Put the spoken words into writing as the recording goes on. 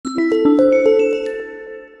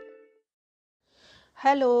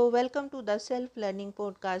Hello, welcome to the Self-Learning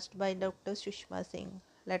Podcast by Dr. Sushma Singh.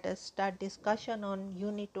 Let us start discussion on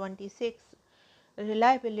Unit 26,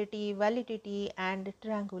 Reliability, Validity and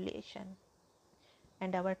Triangulation.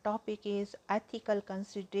 And our topic is Ethical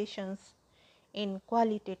Considerations in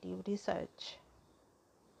Qualitative Research.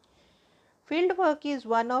 Fieldwork is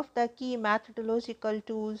one of the key methodological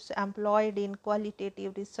tools employed in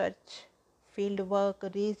qualitative research.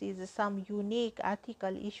 Fieldwork raises some unique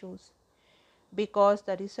ethical issues because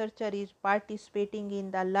the researcher is participating in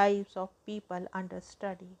the lives of people under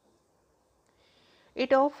study.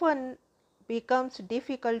 It often becomes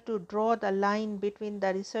difficult to draw the line between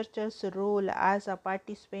the researcher's role as a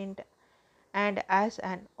participant and as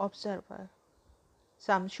an observer.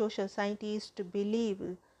 Some social scientists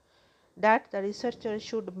believe that the researcher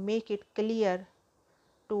should make it clear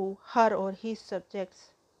to her or his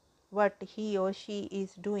subjects what he or she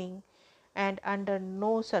is doing, and under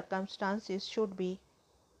no circumstances should be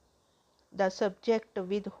the subject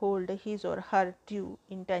withhold his or her true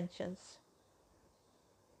intentions.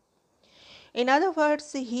 In other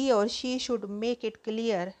words, he or she should make it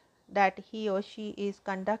clear that he or she is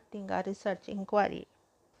conducting a research inquiry.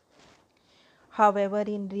 However,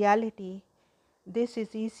 in reality, this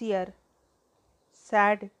is easier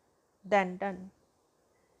said than done.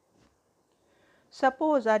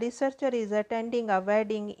 Suppose a researcher is attending a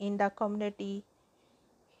wedding in the community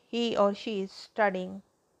he or she is studying.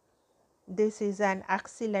 This is an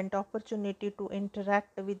excellent opportunity to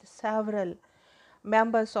interact with several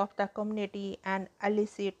members of the community and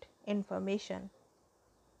elicit information.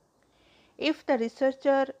 If the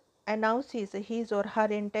researcher announces his or her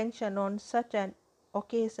intention on such an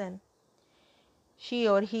occasion, she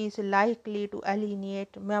or he is likely to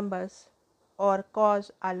alienate members or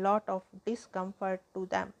cause a lot of discomfort to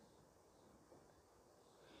them.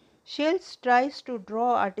 Shields tries to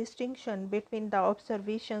draw a distinction between the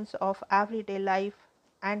observations of everyday life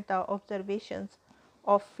and the observations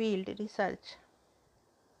of field research.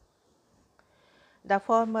 The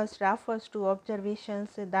former refers to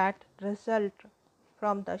observations that result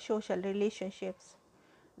from the social relationships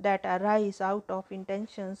that arise out of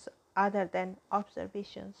intentions other than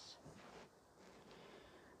observations.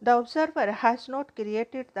 The observer has not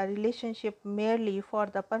created the relationship merely for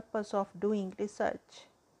the purpose of doing research.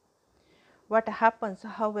 What happens,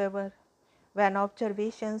 however, when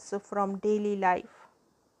observations from daily life,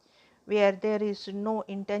 where there is no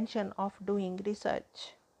intention of doing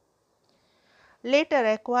research, later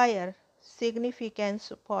acquire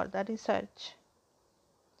significance for the research?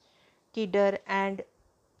 Kidder and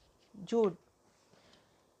Jude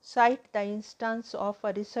cite the instance of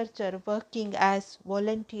a researcher working as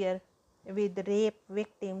volunteer with rape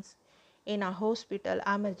victims in a hospital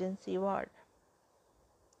emergency ward.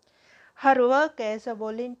 Her work as a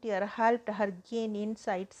volunteer helped her gain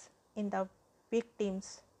insights in the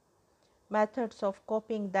victims' methods of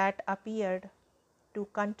coping that appeared to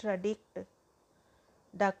contradict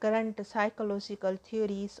the current psychological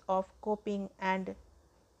theories of coping and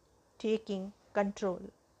taking control.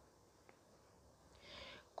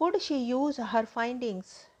 Could she use her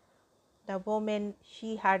findings? The woman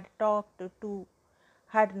she had talked to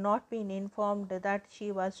had not been informed that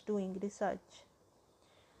she was doing research,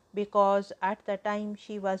 because at the time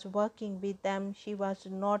she was working with them, she was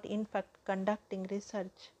not in fact conducting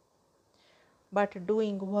research, but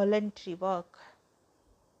doing voluntary work.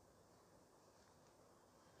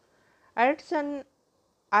 Edson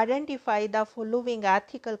identified the following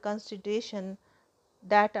ethical consideration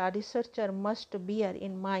that a researcher must bear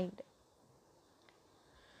in mind: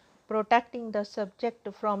 protecting the subject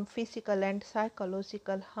from physical and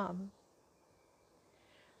psychological harm,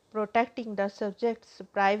 protecting the subject's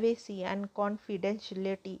privacy and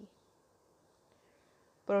confidentiality,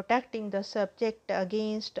 protecting the subject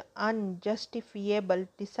against unjustifiable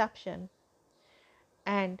deception,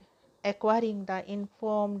 and acquiring the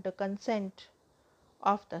informed consent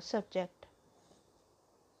of the subject.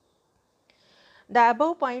 The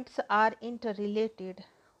above points are interrelated.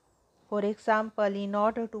 For example, in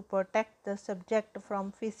order to protect the subject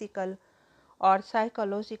from physical or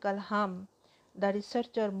psychological harm, the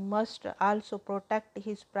researcher must also protect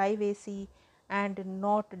his privacy and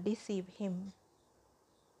not deceive him.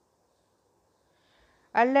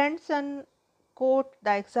 Erlandson quotes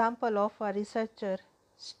the example of a researcher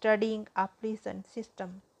studying a prison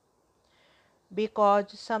system.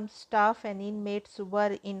 Because some staff and inmates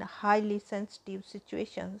were in highly sensitive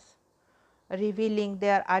situations, revealing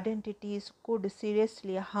their identities could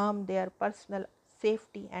seriously harm their personal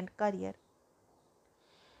safety and career.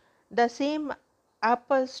 The same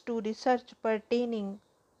applies to research pertaining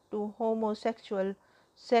to homosexual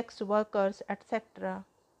sex workers, etc.,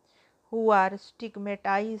 who are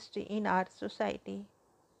stigmatized in our society.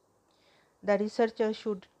 The researcher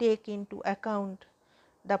should take into account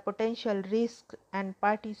the potential risks and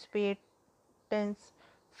participants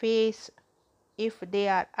face if they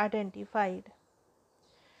are identified.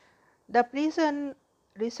 The prison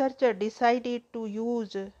researcher decided to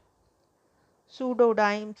use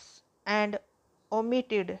pseudonyms and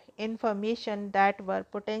omitted information that were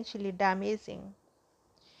potentially damaging.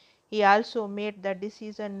 He also made the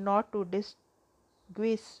decision not to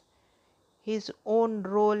distinguish his own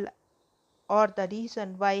role or the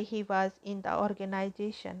reason why he was in the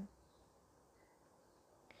organization.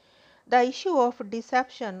 The issue of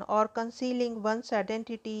deception or concealing one's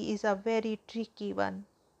identity is a very tricky one.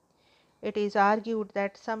 It is argued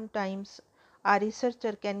that sometimes a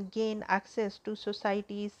researcher can gain access to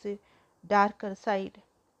society's darker side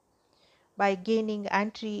by gaining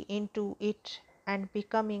entry into it and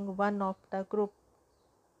becoming one of the group.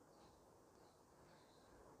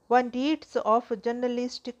 One reads of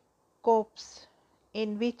journalistic corps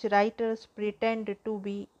in which writers pretend to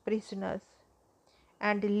be prisoners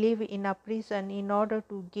and live in a prison in order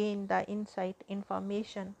to gain the inside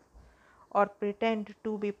information, or pretend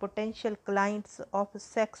to be potential clients of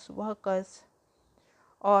sex workers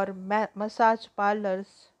or massage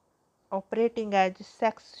parlors operating as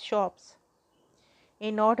sex shops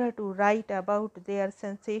in order to write about their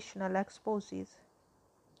sensational exposes.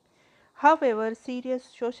 However, serious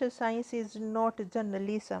social science is not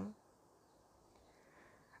journalism.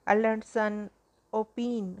 Allenson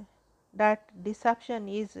opined that deception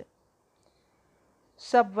is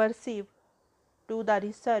subversive to the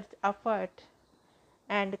research effort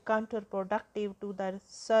and counterproductive to the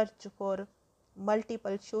search for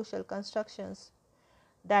multiple social constructions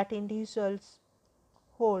that individuals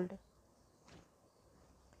hold.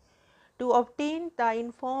 To obtain the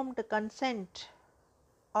informed consent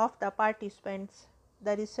of the participants,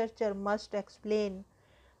 the researcher must explain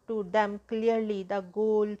to them clearly the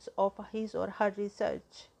goals of his or her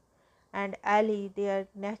research and allay their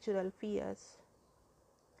natural fears.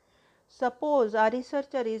 Suppose a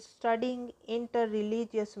researcher is studying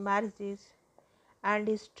interreligious marriages and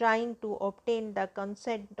is trying to obtain the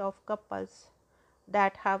consent of couples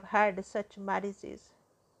that have had such marriages.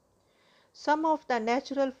 Some of the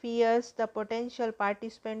natural fears the potential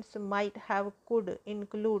participants might have could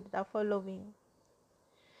include the following.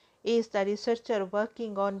 Is the researcher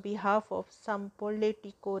working on behalf of some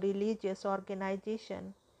politico-religious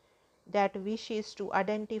organization that wishes to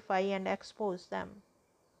identify and expose them?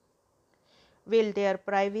 Will their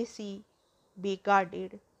privacy be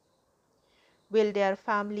guarded? Will their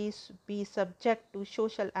families be subject to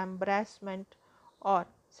social embarrassment or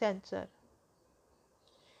censure?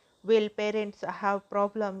 Will parents have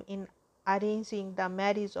problem in arranging the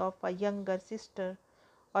marriage of a younger sister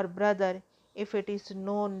or brother if it is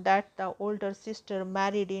known that the older sister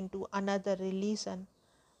married into another religion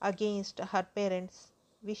against her parents'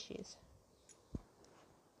 wishes?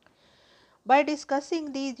 By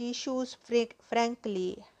discussing these issues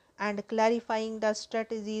frankly and clarifying the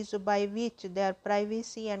strategies by which their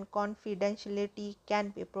privacy and confidentiality can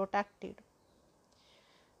be protected,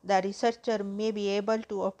 the researcher may be able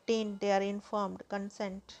to obtain their informed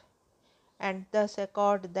consent and thus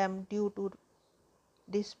accord them due to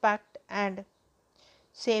respect and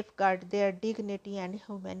safeguard their dignity and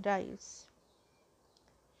human rights.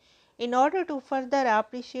 In order to further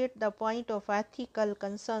appreciate the point of ethical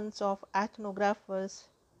concerns of ethnographers,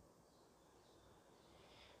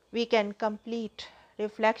 we can complete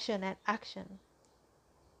reflection and action.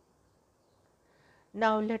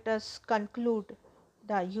 Now let us conclude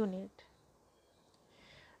the unit.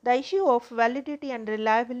 The issue of validity and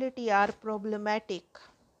reliability are problematic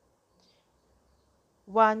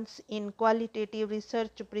ones in qualitative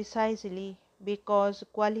research precisely because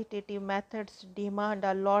qualitative methods demand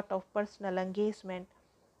a lot of personal engagement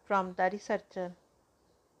from the researcher.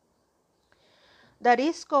 The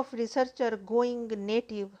risk of researcher going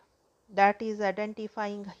native, that is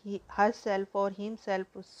identifying herself or himself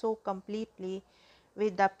so completely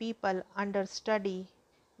with the people under study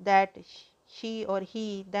that she or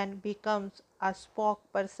he then becomes a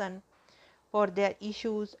spokesperson for their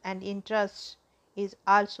issues and interests, is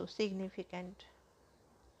also significant.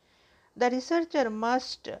 The researcher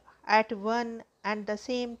must at one and the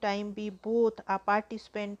same time be both a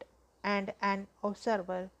participant and an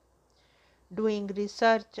observer, doing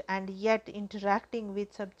research and yet interacting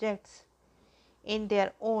with subjects in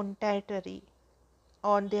their own territory,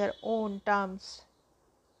 on their own terms.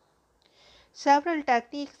 Several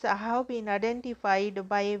techniques have been identified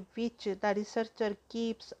by which the researcher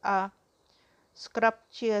keeps a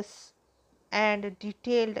scrumptious and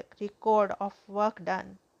detailed record of work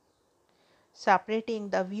done, separating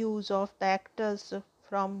the views of the actors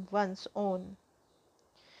from one's own.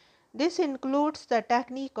 This includes the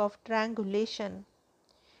technique of triangulation.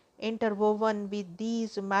 Interwoven with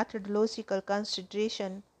these methodological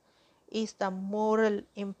considerations is the moral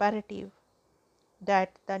imperative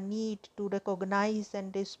that the need to recognize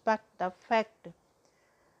and respect the fact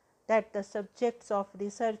that the subjects of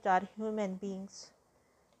research are human beings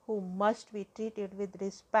who must be treated with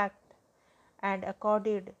respect and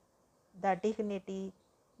accorded the dignity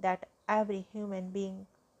that every human being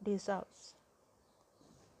deserves.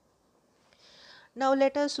 Now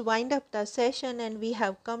let us wind up the session, and we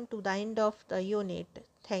have come to the end of the unit.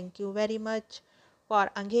 Thank you very much for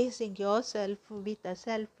engaging yourself with the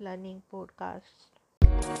self-learning podcast.